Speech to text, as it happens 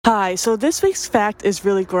Hi, so this week's fact is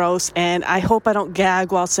really gross, and I hope I don't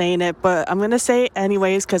gag while saying it, but I'm going to say it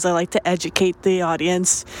anyways because I like to educate the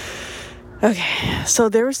audience. Okay, so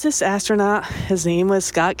there was this astronaut, his name was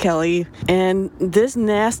Scott Kelly, and this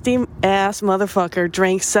nasty-ass motherfucker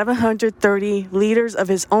drank 730 liters of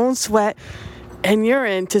his own sweat and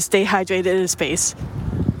urine to stay hydrated in space.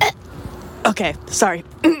 Okay, sorry.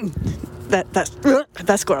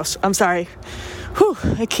 That's gross. I'm sorry. Whew,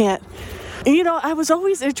 I can't. You know, I was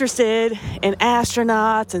always interested in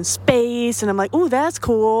astronauts and space, and I'm like, ooh, that's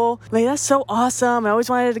cool. Like, that's so awesome. I always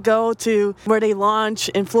wanted to go to where they launch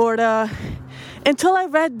in Florida. Until I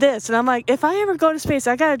read this, and I'm like, if I ever go to space,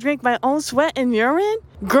 I gotta drink my own sweat and urine?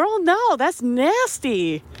 Girl, no, that's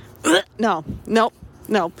nasty. No.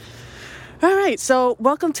 All right, so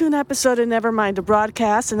welcome to an episode of Nevermind the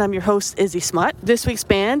Broadcast, and I'm your host, Izzy Smut. This week's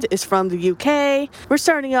band is from the UK. We're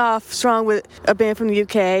starting off strong with a band from the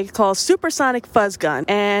UK called Supersonic Fuzzgun,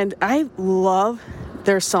 and I love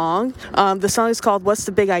their song. The song is called What's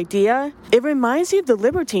the Big Idea? It reminds me of the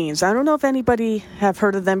Libertines. I don't know if anybody have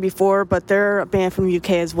heard of them before, but they're a band from the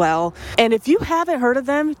UK as well. And if you haven't heard of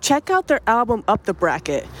them, check out their album Up the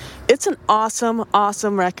Bracket. It's an awesome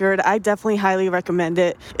record. I definitely highly recommend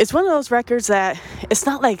it. It's one of those records that it's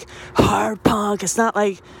not like hard punk. It's not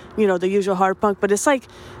like, you know, the usual hard punk, but it's like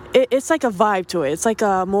a vibe to it. It's like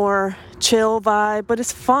a more chill vibe, but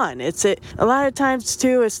it's fun. A lot of times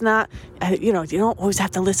too, it's not, you know, you don't always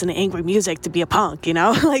have to listen to angry music to be a punk, you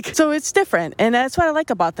know, so it's different. And that's what I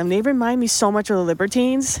like about them. They remind me so much of the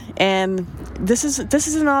Libertines, and this is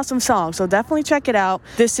an awesome song. So definitely check it out.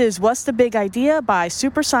 This is What's the Big Idea by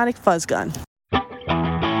Supersonic Fuzzgun.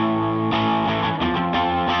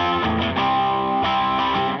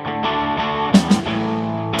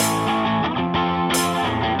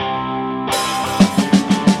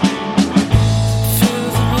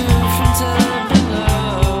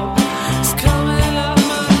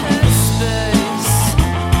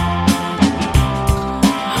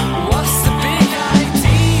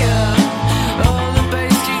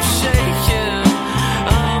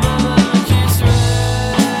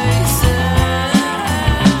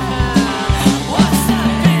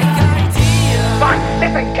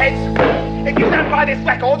 If you don't buy this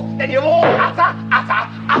record, then you'll all utter.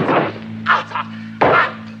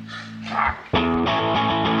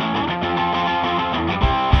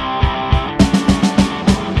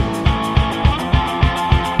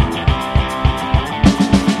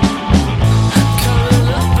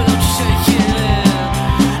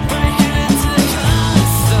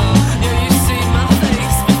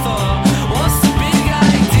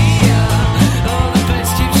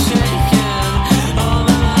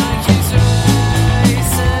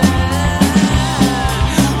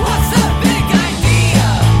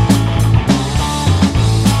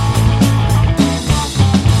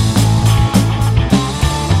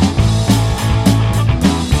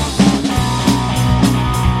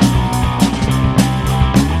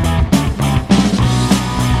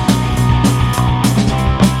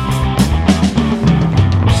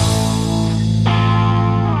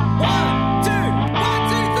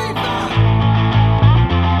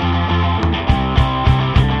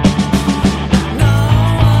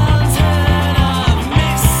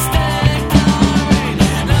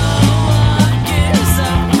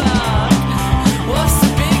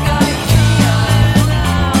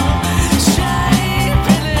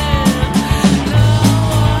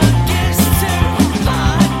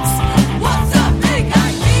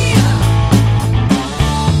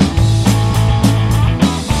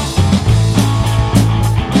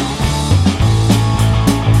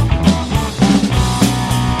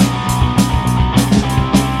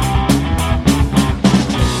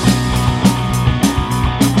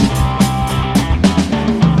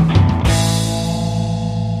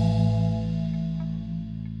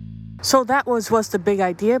 So that was What's the Big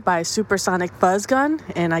Idea by Supersonic Fuzzgun,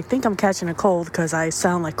 and I think I'm catching a cold because I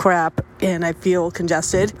sound like crap and I feel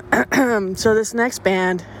congested. So this next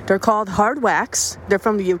band, they're called Hard Wax. They're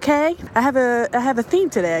from the UK. I have a theme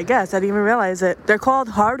today, I guess. I didn't even realize it. They're called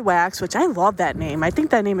Hard Wax, which I love that name. I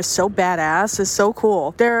think that name is so badass. It's so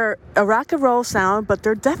cool. They're a rock and roll sound, but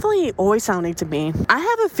they're definitely always sounding to me. I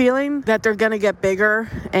have a feeling that they're gonna get bigger,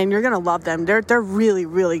 and you're gonna love them. They're really,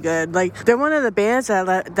 really good. Like, they're one of the bands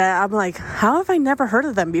that I'm like, how have I never heard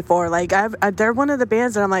of them before? Like, they're one of the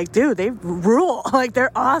bands that I'm like, dude, they rule. Like,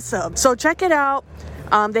 they're awesome. So check it out.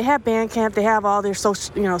 They have Bandcamp. They have all their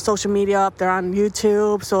social media up. They're on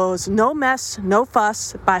YouTube. So it's No Mess, No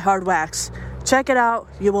Fuss by Hard Wax. Check it out.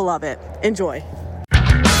 You will love it. Enjoy.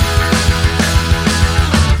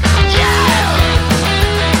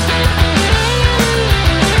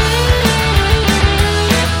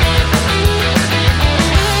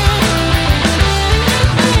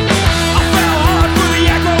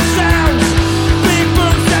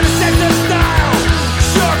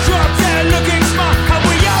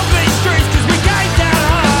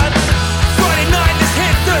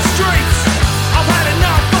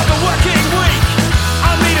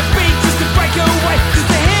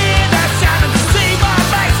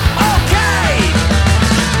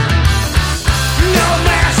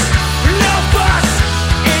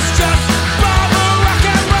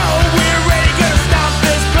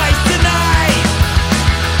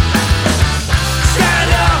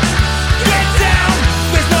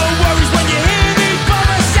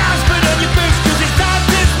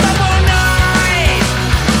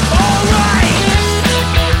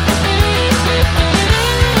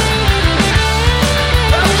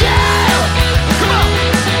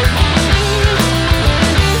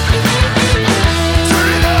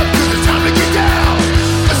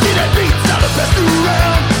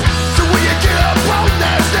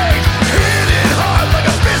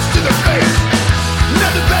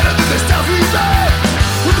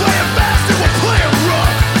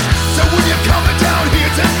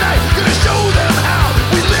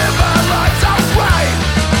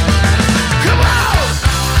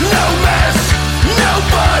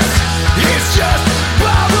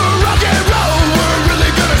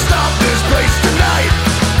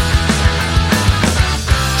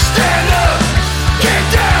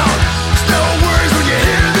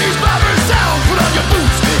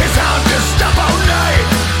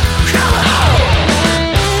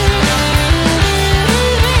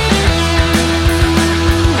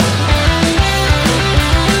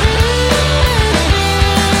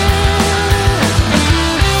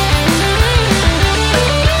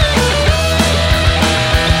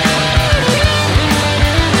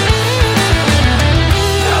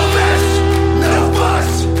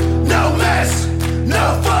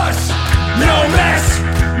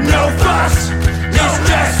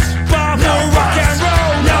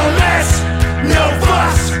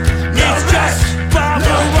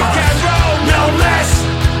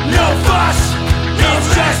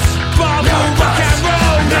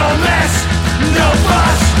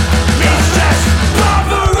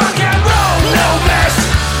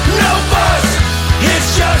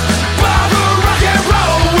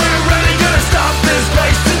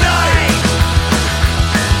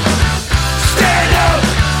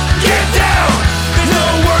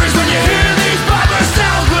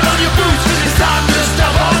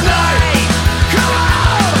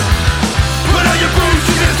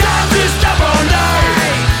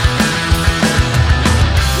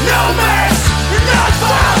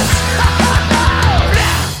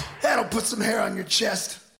 your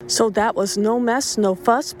chest. So that was No Mess, No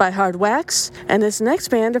Fuss by Hard Wax. And this next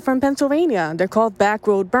band are from Pennsylvania. They're called Back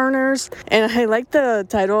Road Burners. And I like the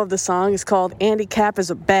title of the song. It's called Andy Capp is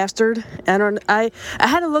a Bastard. I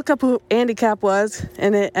had to look up who Andy Capp was.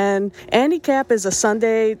 And Andy Capp is a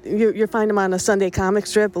Sunday, you find him on a Sunday comic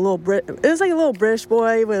strip, it was like a little British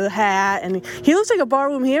boy with a hat. And he looks like a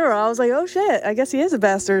barroom hero. I was like, oh shit, I guess he is a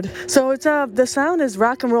bastard. So it's the sound is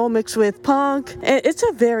rock and roll mixed with punk. It's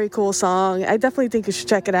a very cool song. I definitely think you should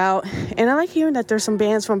check it out. And I like hearing that there's some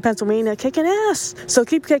bands from Pennsylvania kicking ass. So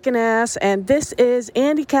keep kicking ass. And this is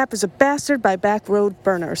Andy Capp is a Bastard by Back Road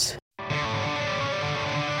Burners.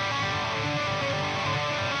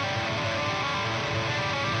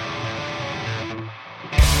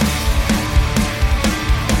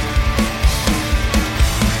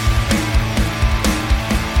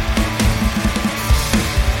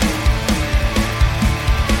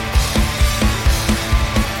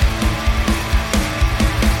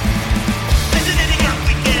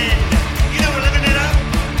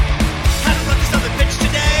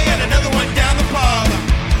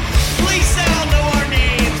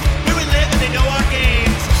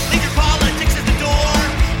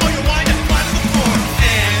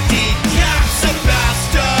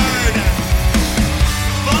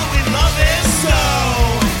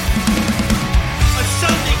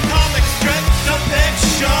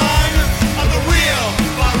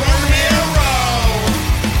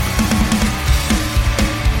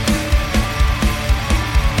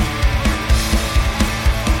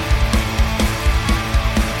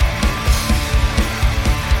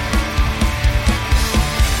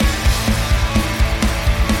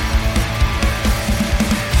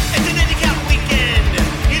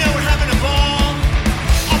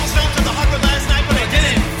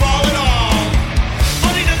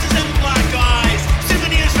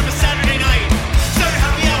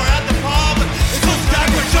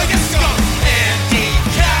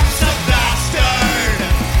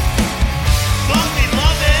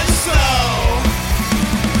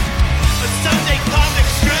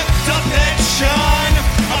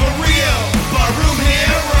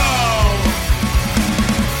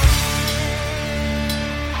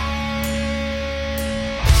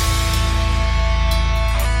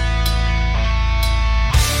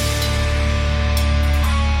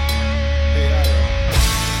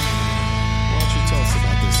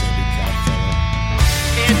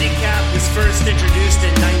 First introduced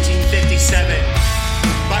in 1957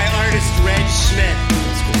 by artist Reg Schmidt.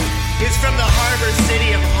 He's from the harbor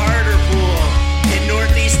city of Hartlepool in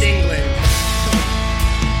northeast England.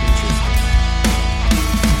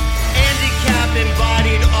 Andy Capp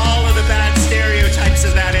embodied all of the bad stereotypes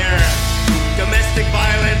of that era. Domestic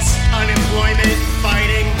violence, unemployment,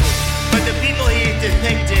 fighting. But the people he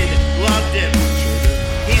depicted loved him.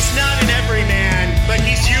 He's not an everyman, but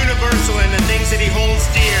he's universal in the things that he holds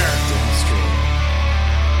dear.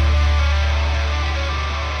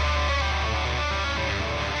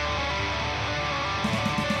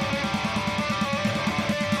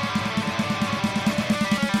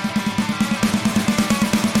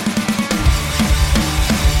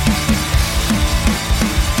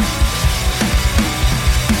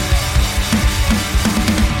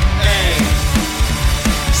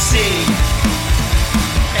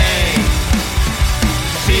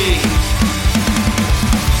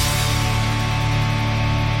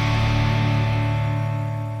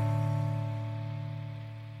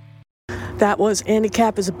 That was Andy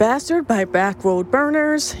Capp is a Bastard by Back Road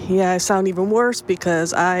Burners. Yeah, I sound even worse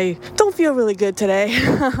because I don't feel really good today.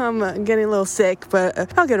 I'm getting a little sick,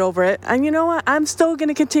 but I'll get over it. And you know what? I'm still going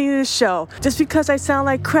to continue this show. Just because I sound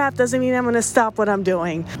like crap doesn't mean I'm going to stop what I'm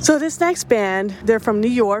doing. So this next band, they're from New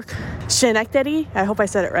York. Schenectady, I hope I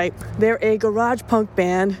said it right. They're a garage punk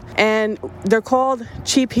band, and they're called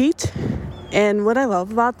Cheap Heat. And what I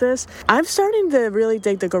love about this, I'm starting to really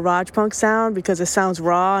dig the garage punk sound because it sounds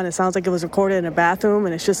raw and it sounds like it was recorded in a bathroom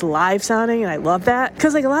and it's just live sounding, and I love that.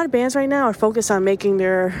 Because like a lot of bands right now are focused on making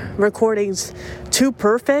their recordings too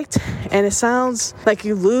perfect, and it sounds like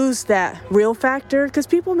you lose that real factor because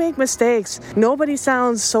people make mistakes. Nobody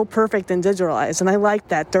sounds so perfect and digitalized, and I like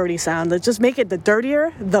that dirty sound. Let's just make it the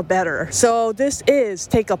dirtier, the better. So this is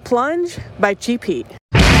Take a Plunge by Cheap Heat.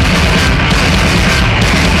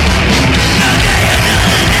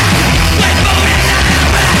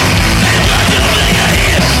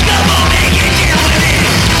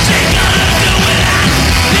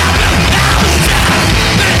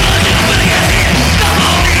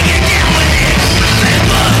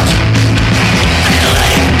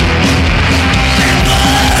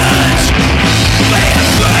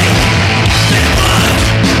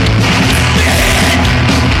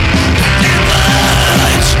 Bye.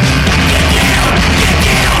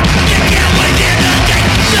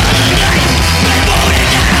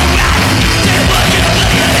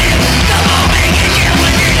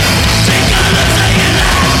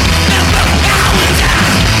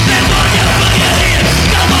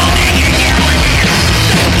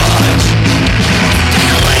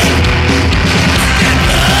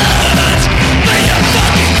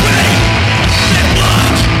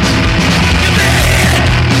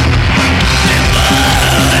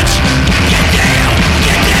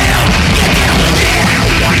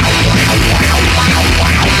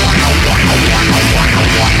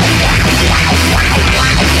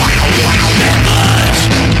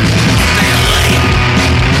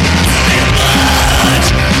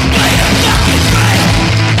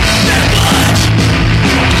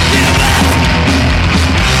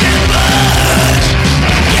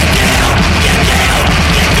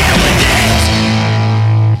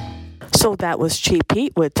 that was Cheap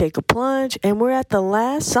Heat with Take a Plunge, and we're at the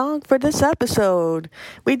last song for this episode.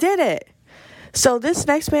 We did it. So this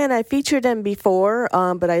next band, I featured them before,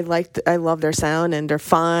 but I love their sound, and they're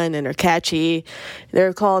fun, and they're catchy.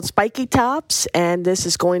 They're called Spiky Tops, and this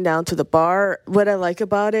is Going Down to the Bar. What I like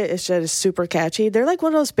about it is that it's super catchy. They're like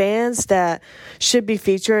one of those bands that should be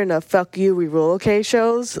featured in the Fuck You, We Rule OK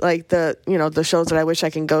shows, like the shows that I wish I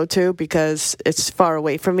can go to because it's far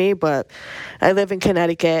away from me, but I live in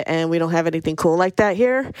Connecticut, and we don't have anything cool like that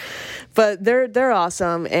here. But they're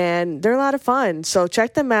awesome, and they're a lot of fun. So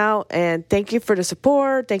check them out, and thank you for the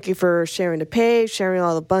support. Thank you for sharing the page, sharing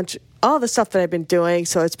all the stuff that I've been doing.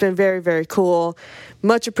 So it's been very, very cool.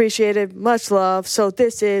 Much appreciated, much love. So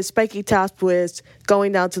this is Spiky Tops with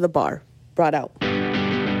Going Down to the Bar. Brought out.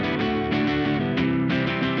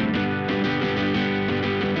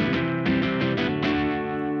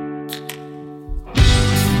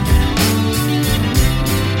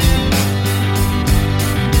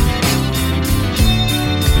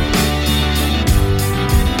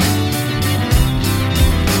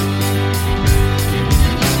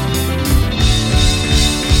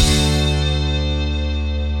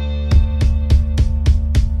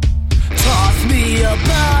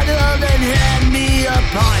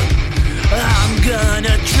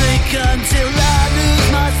 Until I lose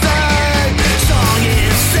my sight. Song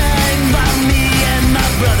is sang by me and my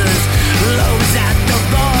brothers. Lows at the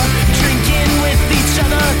bar, drinking with each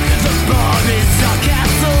other. The bar is our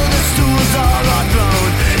castle, the stools are our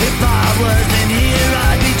throne. If I wasn't here,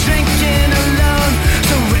 I'd be drinking alone.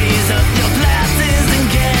 So raise up your glasses and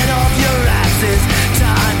get off your asses.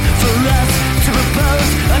 Time for us to propose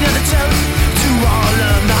another toast to all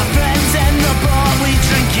of my friends and the bar we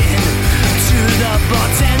drink in. To the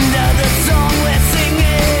bartender, the song we're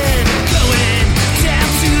singing. Going down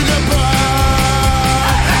to the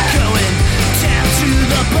bar. Going down to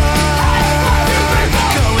the bar.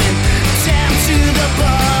 Going down to the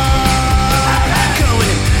bar.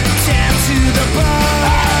 Going down to the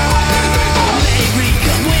bar. I may reek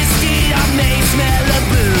of whiskey, I may smell of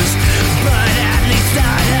booze, but at least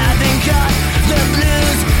I haven't got the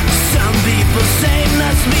blues. Some people say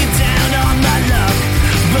must be down on my luck,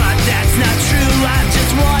 but that's not true, I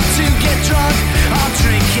just want to get drunk. I'll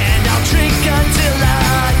drink and I'll drink until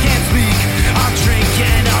I can't speak. I'll drink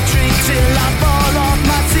and I'll drink till I fall off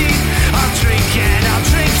my seat. I'll drink and I'll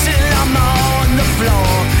drink till I'm on the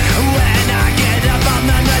floor. When I get up, I'm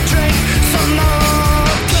gonna drink some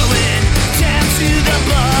more. Going down to the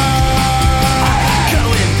bar.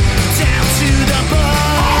 Going down to the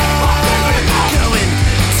bar. Going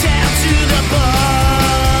down to the bar.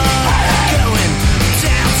 Going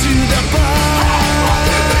down to the bar.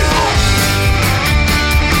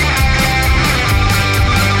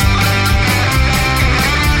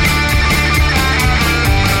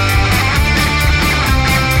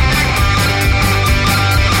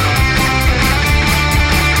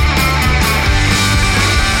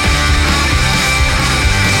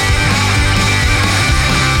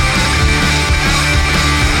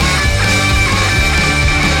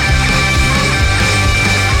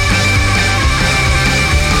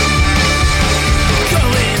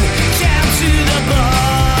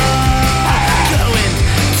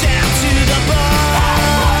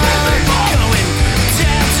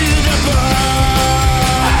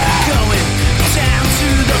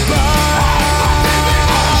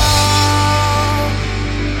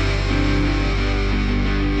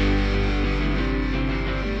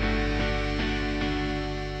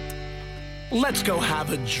 Let's go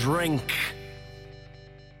have a drink.